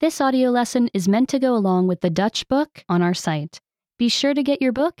This audio lesson is meant to go along with the Dutch book on our site. Be sure to get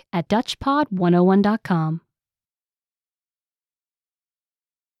your book at DutchPod101.com.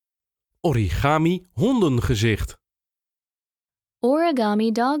 Origami hondengezicht.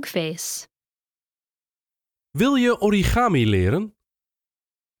 Origami dog face. Wil je origami leren?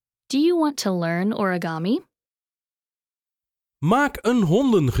 Do you want to learn origami? Maak een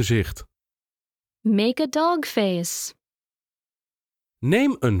hondengezicht. Make a dog face.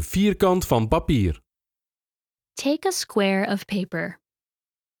 Neem een vierkant van papier. Take a square of paper.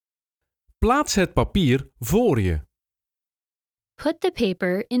 Plaats het papier voor je. Put the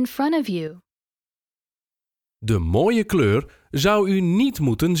paper in front of you. De mooie kleur zou u niet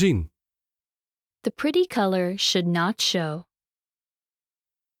moeten zien. The pretty color should not show.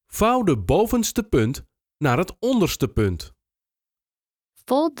 Vouw de bovenste punt naar het onderste punt.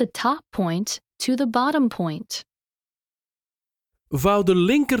 Fold the top point to the bottom point. Vouw de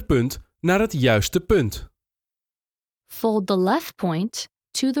linkerpunt naar het juiste punt. Fold the left point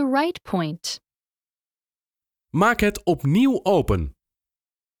to the right point. Maak het opnieuw open.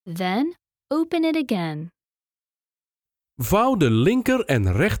 Then, open it again. Vouw de linker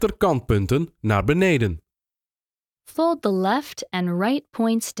en rechterkantpunten naar beneden. Fold the left and right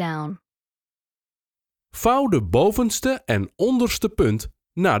points down. Vouw de bovenste en onderste punt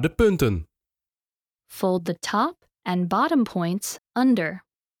naar de punten. Fold the top and bottom points under.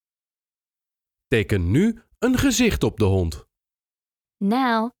 Teken nu een gezicht op de hond.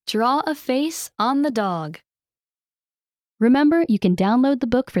 Now, draw a face on the dog. Remember, you can download the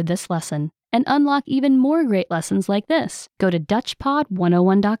book for this lesson and unlock even more great lessons like this. Go to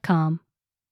DutchPod101.com.